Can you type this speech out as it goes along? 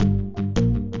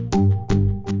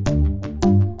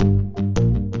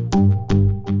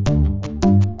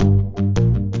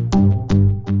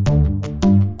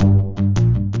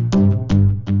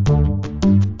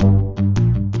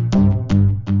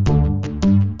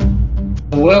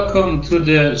Welcome to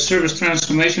the Service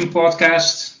Transformation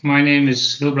Podcast. My name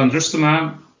is Hilbrand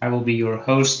Rustema. I will be your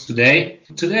host today.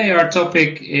 Today our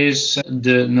topic is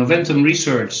the Noventum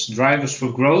research, Drivers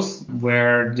for Growth,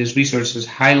 where this research has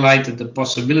highlighted the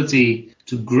possibility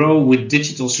to grow with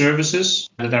digital services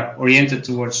that are oriented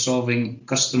towards solving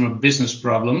customer business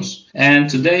problems. And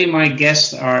today my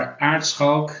guests are Aart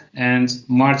Schalk and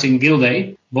Martin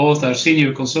Gilday. Both are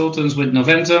senior consultants with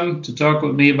Noventum to talk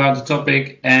with me about the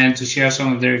topic and to share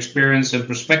some of their experience and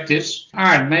perspectives.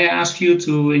 Aart, may I ask you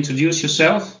to introduce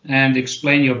yourself and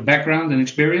explain your background and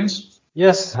experience?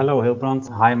 Yes, hello Hilbrand.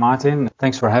 Hi Martin.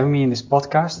 Thanks for having me in this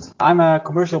podcast. I'm a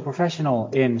commercial professional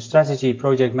in strategy,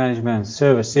 project management,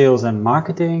 service, sales and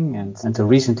marketing. And until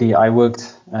recently I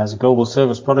worked as a global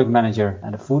service product manager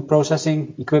at a food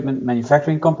processing equipment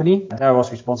manufacturing company. There I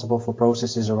was responsible for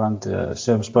processes around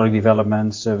service product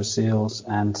development, service sales,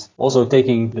 and also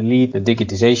taking the lead, the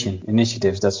digitization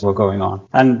initiatives that were going on.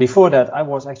 And before that I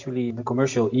was actually the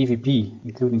commercial EVP,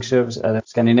 including service at a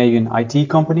Scandinavian IT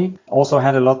company. Also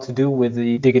had a lot to do with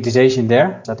the digitization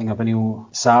there, setting up a new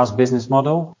SaaS business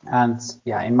model. And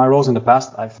in my roles in the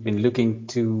past, I've been looking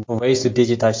for ways to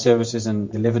digitize services and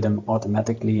deliver them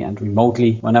automatically and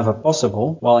remotely whenever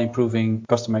possible while improving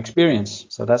customer experience.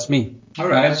 So that's me. All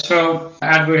right. So,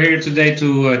 Aart, we're here today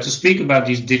to speak about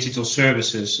these digital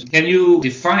services. Can you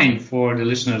define for the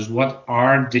listeners what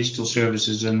are digital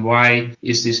services and why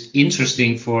is this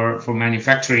interesting for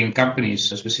manufacturing companies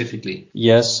specifically?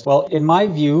 Yes. Well, in my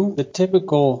view, the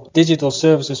typical digital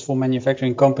services for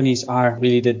manufacturing companies are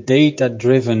really the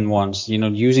data-driven ones,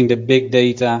 using the big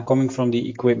data coming from the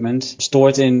equipment,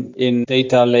 stored in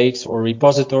data lakes or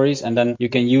repositories, and then you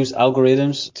can use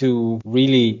algorithms to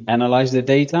really analyze the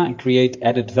data and create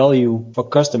added value for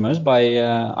customers by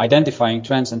identifying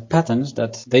trends and patterns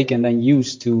that they can then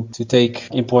use to take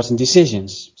important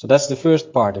decisions. So that's the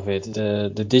first part of it,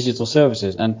 the digital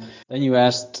services. And then you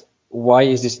asked, why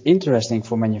is this interesting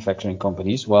for manufacturing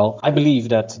companies? Well, I believe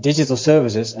that digital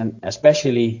services and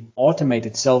especially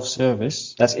automated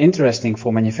self-service, that's interesting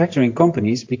for manufacturing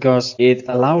companies because it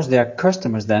allows their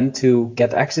customers then to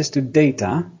get access to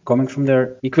data coming from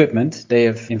their equipment they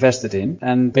have invested in,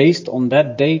 and based on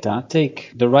that data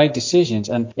take the right decisions.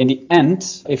 And in the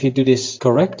end, if you do this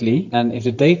correctly and if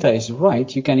the data is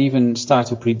right, you can even start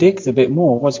to predict a bit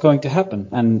more what's going to happen.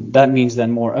 And that means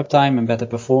then more uptime and better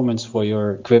performance for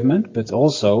your equipment, but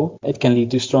also it can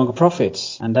lead to stronger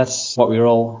profits. And that's what we're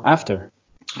all after.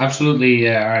 Absolutely.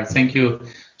 Thank you.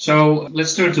 So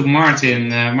let's turn to Martin.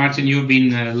 Martin, you've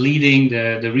been leading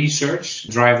the research,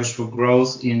 Drivers for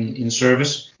Growth in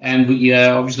Service. And we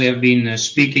obviously have been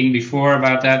speaking before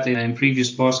about that in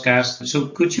previous podcasts. So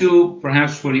could you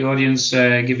perhaps for the audience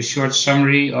give a short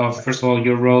summary of, first of all,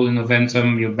 your role in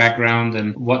Noventum, your background,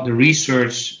 and what the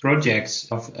research projects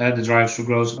of the Drivers for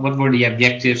Growth, what were the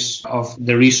objectives of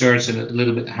the research and a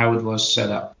little bit how it was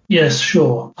set up? Yes,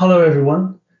 sure. Hello,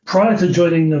 everyone. Prior to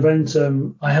joining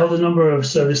Noventum, I held a number of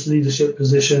service leadership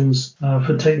positions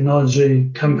for technology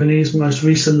companies, most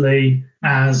recently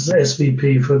as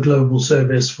SVP for global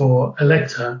service for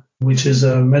Elekta, which is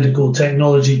a medical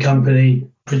technology company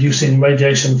producing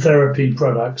radiation therapy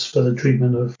products for the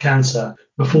treatment of cancer.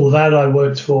 Before that, I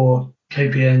worked for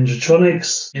KPN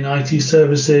Getronics in IT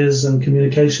services and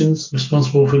communications,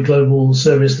 responsible for global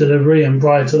service delivery. And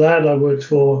prior to that, I worked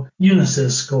for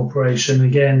Unisys Corporation,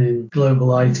 again in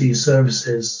global IT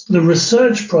services. The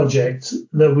research project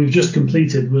that we've just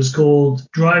completed was called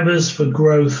Drivers for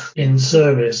Growth in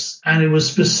Service. And it was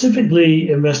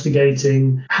specifically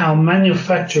investigating how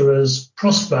manufacturers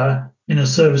prosper in a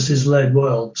services-led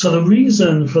world. So the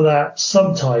reason for that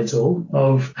subtitle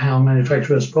of how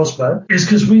manufacturers prosper is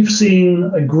because we've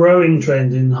seen a growing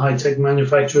trend in high-tech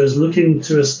manufacturers looking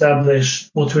to establish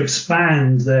or to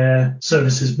expand their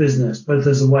services business, both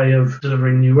as a way of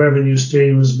delivering new revenue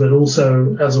streams, but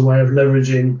also as a way of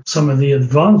leveraging some of the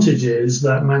advantages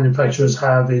that manufacturers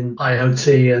have in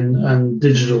IoT and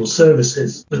digital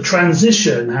services. The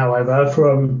transition, however,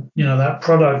 from that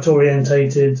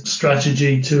product-orientated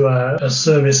strategy to a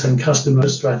service and customer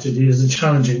strategy is a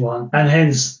challenging one. And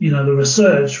hence, the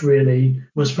research really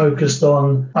was focused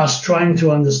on us trying to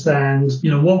understand,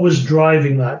 what was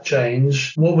driving that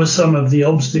change, what were some of the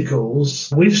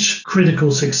obstacles, which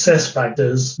critical success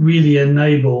factors really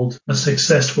enabled a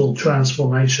successful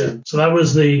transformation. So that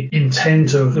was the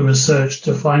intent of the research,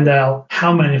 to find out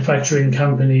how manufacturing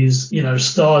companies,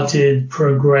 started,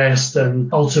 progressed,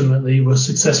 and ultimately were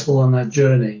successful on that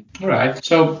journey. All right.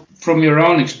 So from your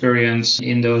own experience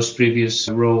in those previous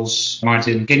roles,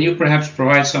 Martin, can you perhaps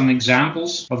provide some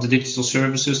examples of the digital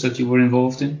services that you were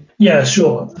involved in? Yeah,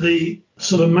 sure. The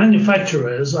sort of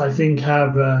manufacturers, I think,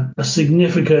 have a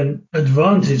significant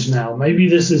advantage now. Maybe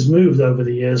this has moved over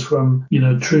the years from,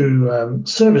 true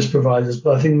service providers,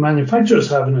 but I think manufacturers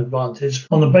have an advantage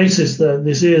on the basis that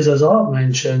this is, as Art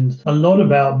mentioned, a lot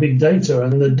about big data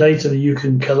and the data that you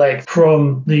can collect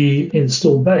from the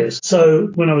installed base.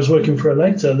 So when I was working for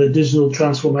Elekta, the digital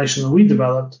transformation that we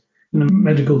developed in the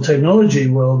medical technology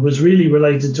world was really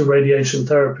related to radiation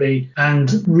therapy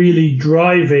and really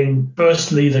driving,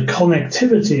 firstly, the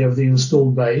connectivity of the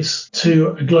installed base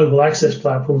to a global access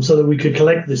platform so that we could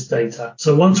collect this data.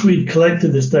 So once we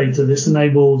collected this data, this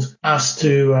enabled us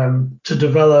to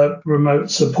develop remote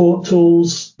support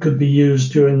tools, could be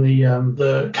used during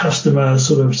the customer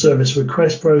sort of service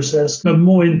request process. But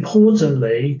more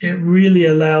importantly, it really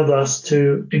allowed us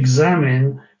to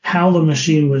examine how the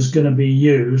machine was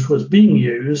being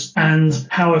used, and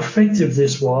how effective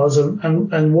this was,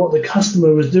 and what the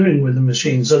customer was doing with the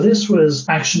machine. So this was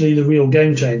actually the real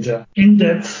game changer.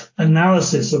 In-depth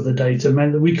analysis of the data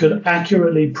meant that we could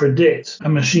accurately predict a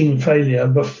machine failure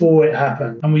before it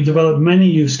happened. And we developed many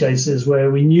use cases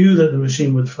where we knew that the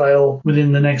machine would fail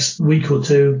within the next week or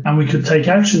two, and we could take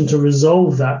action to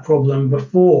resolve that problem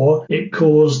before it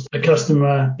caused a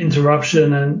customer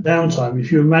interruption and downtime.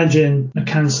 If you imagine a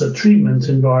cancer treatment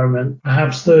environment,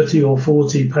 perhaps 30 or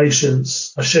 40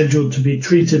 patients are scheduled to be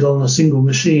treated on a single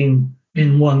machine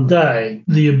in one day.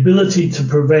 The ability to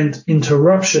prevent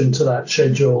interruption to that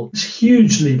schedule is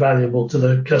hugely valuable to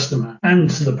the customer and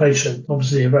to the patient.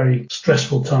 Obviously a very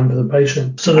stressful time for the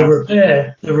patient. So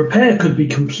the repair could be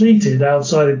completed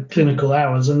outside of clinical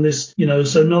hours. And this,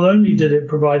 so not only did it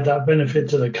provide that benefit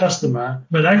to the customer,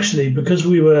 but actually because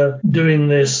we were doing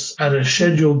this at a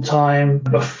scheduled time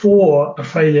before a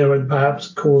failure had perhaps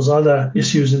caused other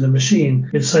issues in the machine,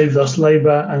 it saved us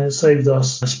labor and it saved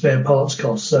us spare parts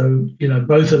costs. So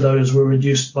both of those were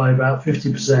reduced by about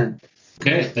 50%.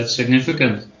 Okay, that's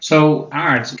significant. So,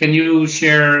 Art, can you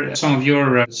share some of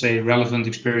your, relevant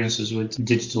experiences with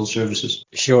digital services?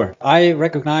 Sure. I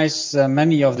recognize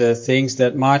many of the things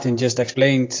that Martin just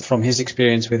explained from his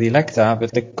experience with Elekta,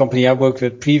 but the company I worked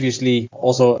with previously,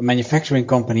 also a manufacturing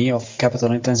company of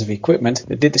capital-intensive equipment,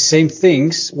 that did the same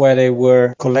things where they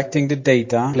were collecting the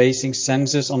data, placing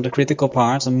sensors on the critical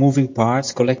parts and moving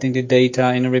parts, collecting the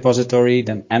data in a repository,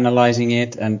 then analyzing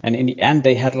it, and in the end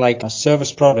they had like a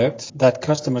service product that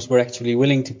customers were actually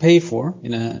willing to pay for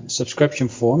in a subscription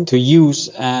form to use,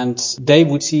 and they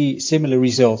would see similar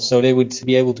results. So they would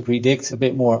be able to predict a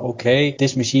bit more, okay,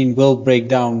 this machine will break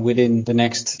down within the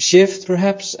next shift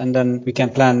perhaps, and then we can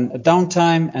plan a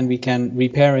downtime and we can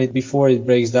repair it before it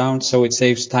breaks down, so it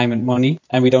saves time and money,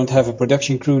 and we don't have a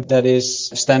production crew that is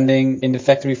standing in the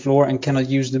factory floor and cannot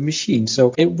use the machine.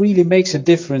 So it really makes a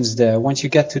difference there once you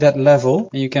get to that level,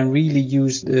 and you can really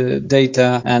use the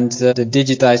data and the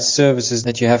digitized services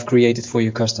that you have created for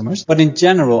your customers. But in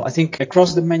general, I think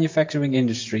across the manufacturing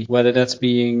industry, whether that's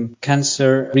being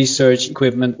cancer research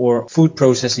equipment or food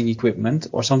processing equipment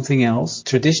or something else,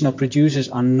 traditional producers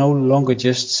are no longer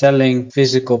just selling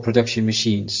physical production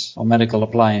machines or medical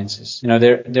appliances.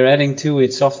 They're adding to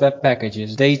it software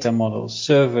packages, data models,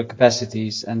 server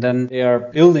capacities, and then they are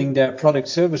building their product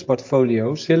service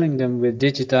portfolios, filling them with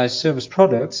digitized service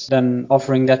products, then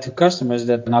offering that to customers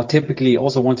that now typically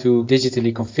also want to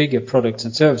digitally configure products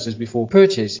and services before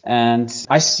purchase. And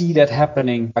I see that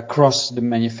happening across the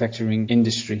manufacturing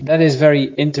industry. That is very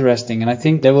interesting, and I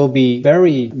think there will be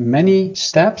very many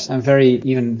steps and very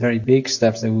big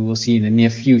steps that we will see in the near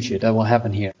future that will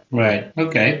happen here. Right.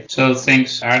 Okay. So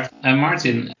thanks, Art.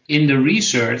 Martin, in the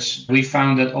research, we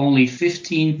found that only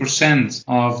 15%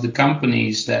 of the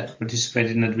companies that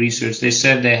participated in that research, they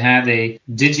said they had a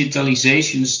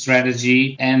digitalization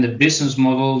strategy and a business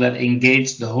model that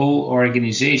engaged the whole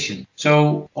organization.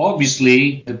 So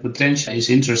obviously the potential is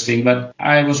interesting, but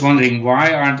I was wondering,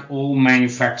 why aren't all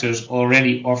manufacturers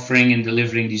already offering and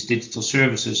delivering these digital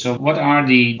services? So what are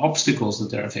the obstacles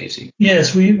that they're facing?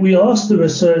 Yes, we asked the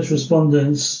research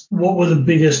respondents what were the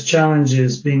biggest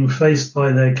challenges being faced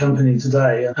by their company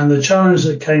today. And the challenge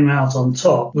that came out on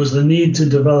top was the need to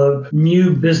develop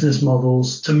new business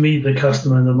models to meet the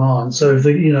customer demand. So if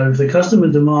the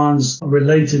customer demands are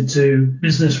related to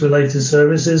business related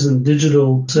services and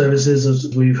digital services,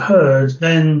 as we've heard,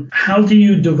 then how do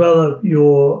you develop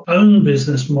your own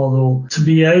business model to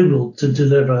be able to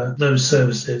deliver those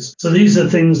services? So these are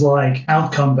things like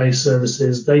outcome-based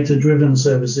services, data-driven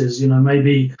services,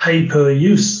 maybe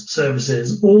pay-per-use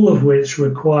services, all of which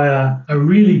require a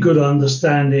really really good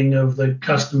understanding of the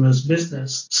customer's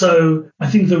business. So I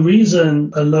think the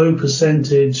reason a low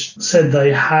percentage said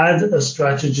they had a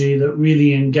strategy that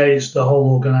really engaged the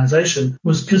whole organization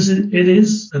was because it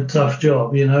is a tough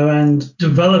job, and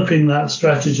developing that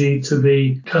strategy to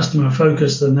be customer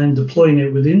focused and then deploying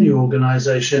it within the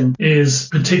organization is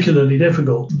particularly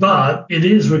difficult. But it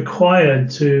is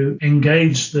required to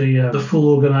engage the full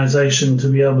organization to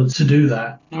be able to do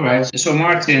that. All right. So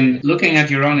Martin, looking at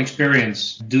your own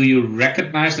experience, do you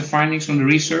recognize the findings from the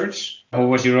research? Or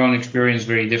was your own experience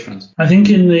very different? I think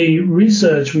in the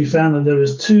research, we found that there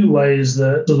was two ways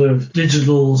that sort of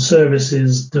digital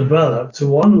services developed. So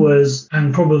one was,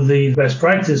 and probably the best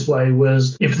practice way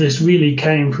was, if this really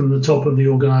came from the top of the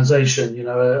organization,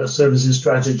 a services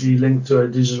strategy linked to a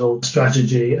digital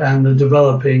strategy and the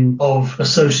developing of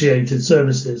associated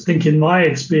services. I think in my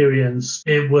experience,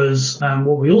 it was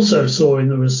what we also saw in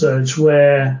the research,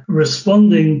 where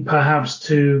responding perhaps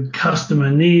to customer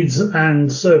needs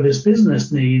and service business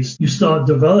needs, you start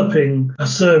developing a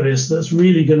service that's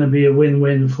really going to be a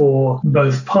win-win for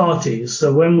both parties.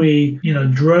 So when we,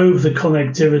 drove the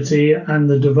connectivity and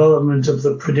the development of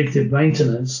the predictive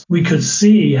maintenance, we could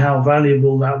see how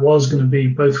valuable that was going to be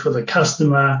both for the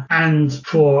customer and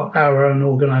for our own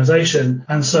organization.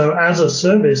 And so as a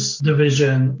service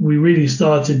division, we really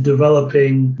started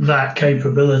developing that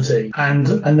capability. And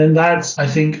then that, I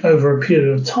think, over a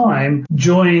period of time,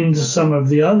 joined some of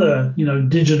the other,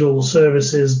 digital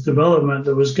services development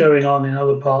that was going on in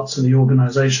other parts of the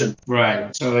organization.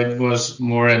 Right. So it was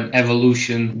more an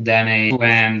evolution than a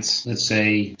planned, let's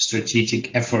say,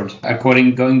 strategic effort,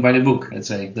 going by the book, let's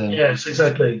say. Yes,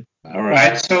 exactly. All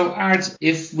right. So, Art,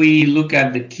 if we look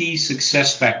at the key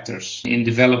success factors in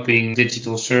developing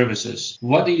digital services,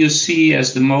 what do you see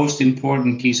as the most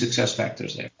important key success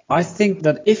factors there? I think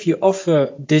that if you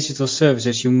offer digital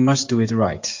services, you must do it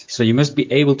right. So you must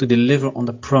be able to deliver on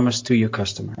the promise to your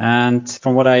customer. And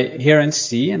from what I hear and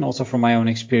see, and also from my own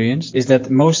experience, is that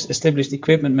most established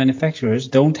equipment manufacturers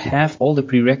don't have all the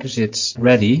prerequisites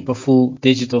ready for full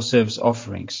digital service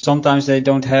offerings. Sometimes they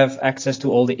don't have access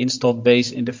to all the installed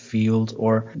base in the field,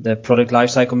 or the product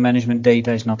lifecycle management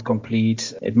data is not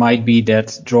complete. It might be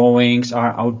that drawings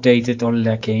are outdated or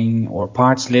lacking, or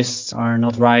parts lists are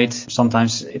not right.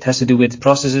 Sometimes it has to do with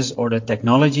processes or the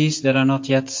technologies that are not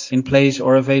yet in place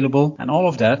or available. And all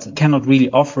of that cannot really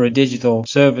offer a digital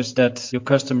service that your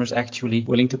customer is actually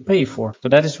willing to pay for. So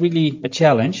that is really a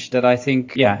challenge that I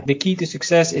think, the key to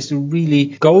success is to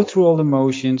really go through all the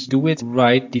motions, do it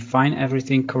right, define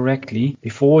everything correctly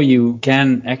before you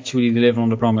can actually deliver on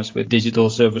the promise with digital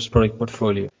service product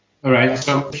portfolio. All right.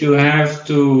 So if you have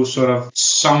to sort of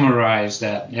summarize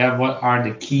that, what are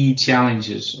the key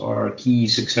challenges or key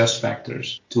success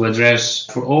factors to address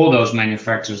for all those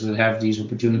manufacturers that have these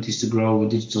opportunities to grow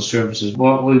with digital services?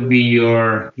 What would be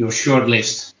your short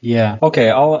list? Yeah.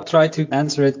 Okay. I'll try to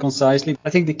answer it concisely.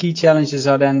 I think the key challenges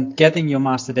are then getting your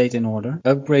master data in order,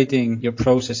 upgrading your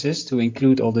processes to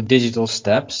include all the digital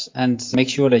steps, and make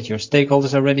sure that your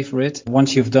stakeholders are ready for it.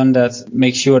 Once you've done that,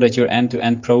 make sure that your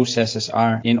end-to-end processes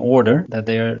are in order, that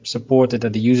they are supported,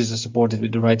 that the users are supported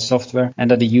with the right software,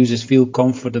 and that the users feel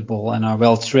comfortable and are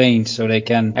well trained so they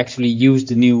can actually use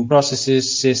the new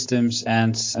processes, systems,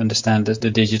 and understand the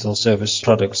digital service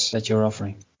products that you're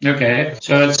offering. Okay,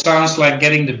 so it sounds like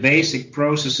getting the basic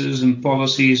processes and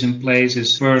policies in place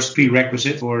is first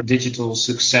prerequisite for digital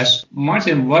success.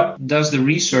 Martin, what does the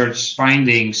research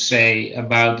findings say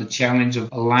about the challenge of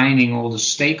aligning all the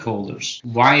stakeholders?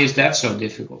 Why is that so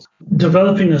difficult?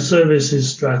 Developing a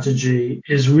services strategy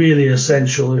is really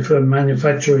essential if a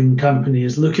manufacturing company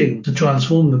is looking to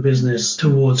transform the business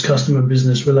towards customer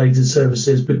business related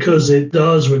services, because it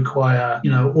does require,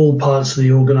 all parts of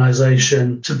the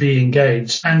organization to be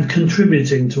engaged and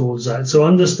contributing towards that. So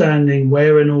understanding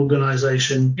where an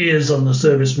organization is on the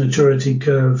service maturity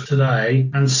curve today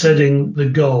and setting the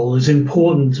goal is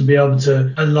important to be able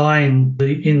to align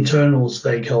the internal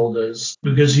stakeholders,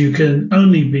 because you can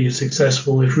only be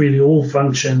successful if really all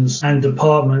functions and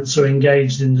departments are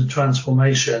engaged in the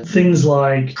transformation. Things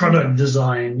like product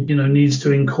design, needs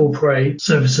to incorporate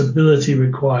serviceability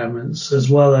requirements as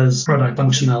well as product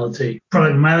functionality.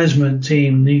 Product management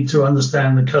team need to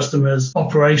understand the customer's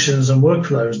operations and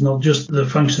workflows, not just the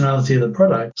functionality of the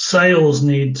product. Sales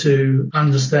need to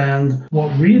understand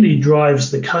what really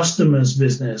drives the customer's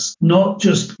business, not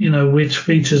just, which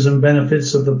features and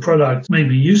benefits of the product may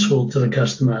be useful to the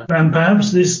customer. And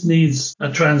perhaps this needs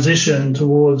a transition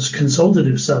towards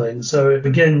consultative selling. So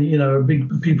again, a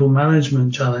big people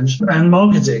management challenge. And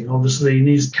marketing obviously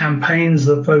needs campaigns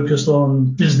that focus on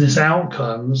business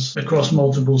outcomes across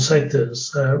multiple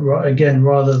sectors, again,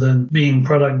 rather than being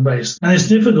product based. And it's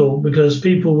difficult because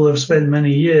people will have spent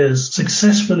many years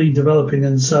successfully developing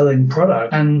and selling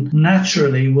product and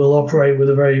naturally will operate with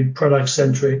a very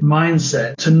product-centric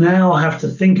mindset. To now have to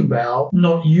think about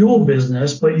not your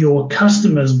business, but your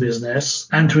customer's business,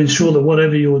 and to ensure that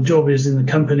whatever your job is in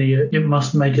the company, it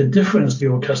must make a difference to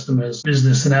your customer's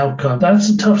business and outcome. That's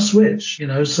a tough switch,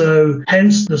 so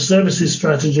hence the services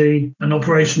strategy, an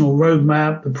operational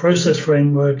roadmap, the process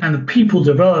framework, and the people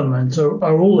development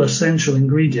are all essential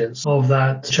ingredients of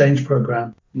that change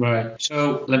program. Right.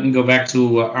 So let me go back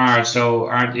to Art. So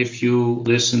Art, if you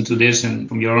listen to this and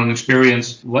from your own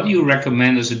experience, what do you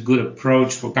recommend as a good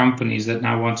approach for companies that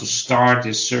now want to start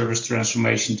this service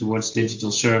transformation towards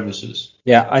digital services?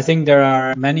 Yeah, I think there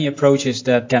are many approaches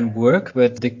that can work,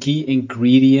 but the key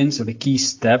ingredients or the key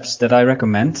steps that I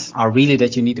recommend are really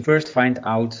that you need to first find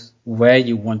out where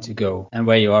you want to go and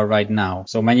where you are right now.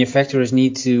 So manufacturers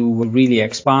need to really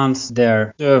expand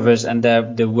their service and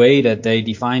the way that they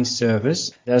define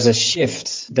service. There's a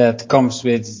shift that comes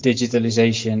with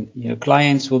digitalization.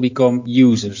 Clients will become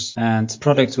users and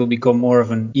products will become more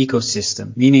of an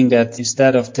ecosystem, meaning that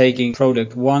instead of taking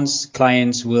product once,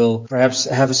 clients will perhaps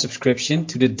have a subscription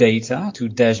to the data, to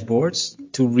dashboards,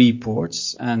 to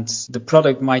reports, and the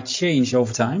product might change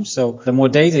over time. So the more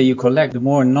data you collect, the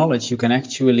more knowledge you can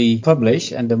actually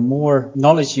publish, and the more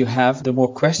knowledge you have, the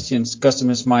more questions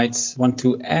customers might want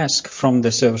to ask from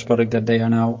the service product that they are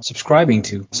now subscribing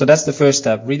to. So that's the first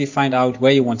step. Really find out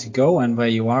where you want to go and where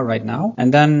you are right now.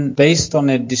 And then based on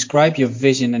it, describe your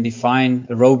vision and define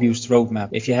a robust roadmap.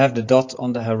 If you have the dot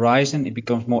on the horizon, it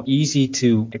becomes more easy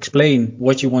to explain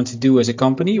what you want to do as a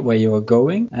company, where you are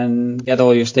going, and get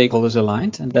all your stakeholders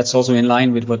aligned. And that's also in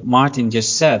line with what Martin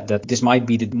just said, that this might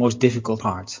be the most difficult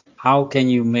part. How can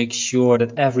you make sure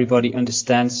that everybody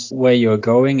understands where you're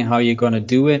going and how you're going to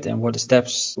do it and what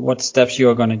steps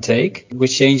you're going to take,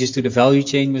 which changes to the value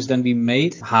chain must then be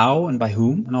made, how and by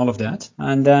whom, and all of that.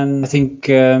 And then I think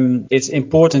it's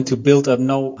important to build up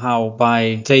know-how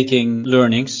by taking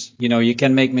learnings. You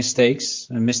can make mistakes.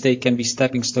 A mistake can be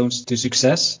stepping stones to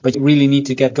success, but you really need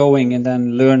to get going and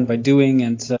then learn by doing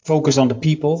and focus on the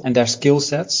people and their skill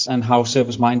sets and how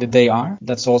service-minded they are.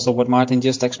 That's also what Martin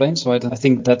just explained. So I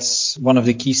think that's one of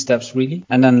the key steps, really.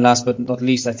 And then last but not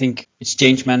least, I think it's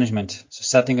change management. So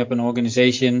setting up an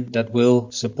organization that will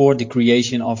support the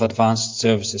creation of advanced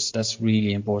services. That's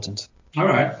really important. All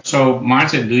right. So,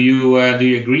 Martin, do you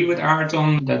agree with Art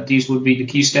on that these would be the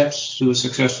key steps to a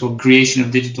successful creation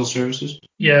of digital services?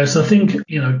 Yes, I think,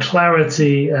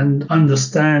 clarity and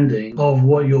understanding of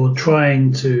what you're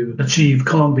trying to achieve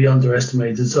can't be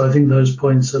underestimated. So I think those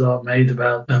points that are made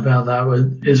about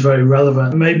that is very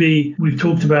relevant. Maybe we've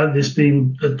talked about this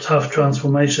being a tough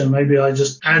transformation. Maybe I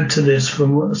just add to this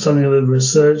from something that the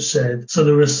research said. So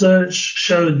the research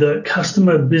showed that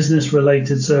customer business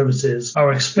related services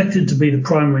are expected to be the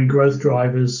primary growth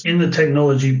drivers in the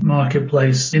technology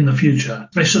marketplace in the future,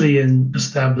 especially in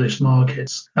established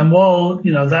markets. And while,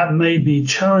 that may be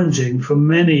challenging for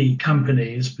many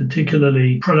companies,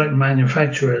 particularly product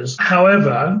manufacturers.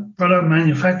 However, product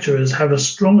manufacturers have a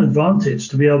strong advantage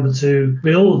to be able to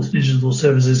build digital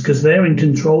services because they're in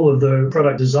control of the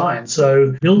product design.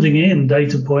 So building in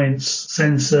data points,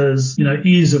 sensors,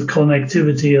 ease of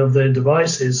connectivity of their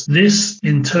devices, this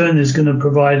in turn is going to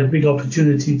provide a big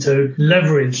opportunity to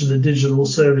leverage the digital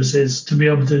services to be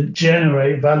able to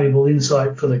generate valuable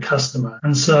insight for the customer.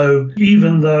 And so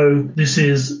even though this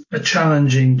is a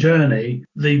challenging journey,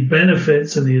 the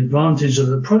benefits and the advantage that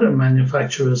the product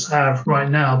manufacturers have right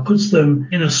now puts them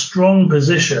in a strong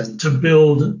position to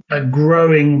build a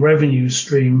growing revenue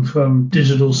stream from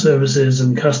digital services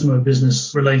and customer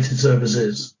business related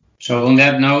services. So on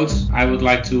that note, I would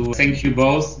like to thank you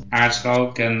both, Art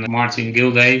Schalk and Martin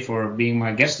Gilday, for being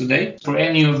my guest today. For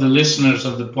any of the listeners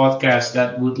of the podcast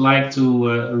that would like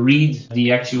to read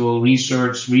the actual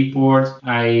research report,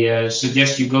 I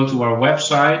suggest you go to our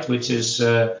website, which is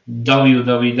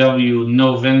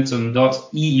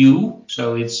www.noventum.eu.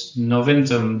 So it's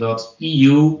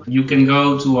noventum.eu. You can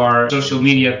go to our social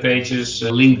media pages,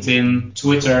 LinkedIn,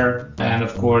 Twitter, and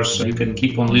of course, you can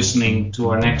keep on listening to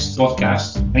our next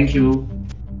podcast. Thank you.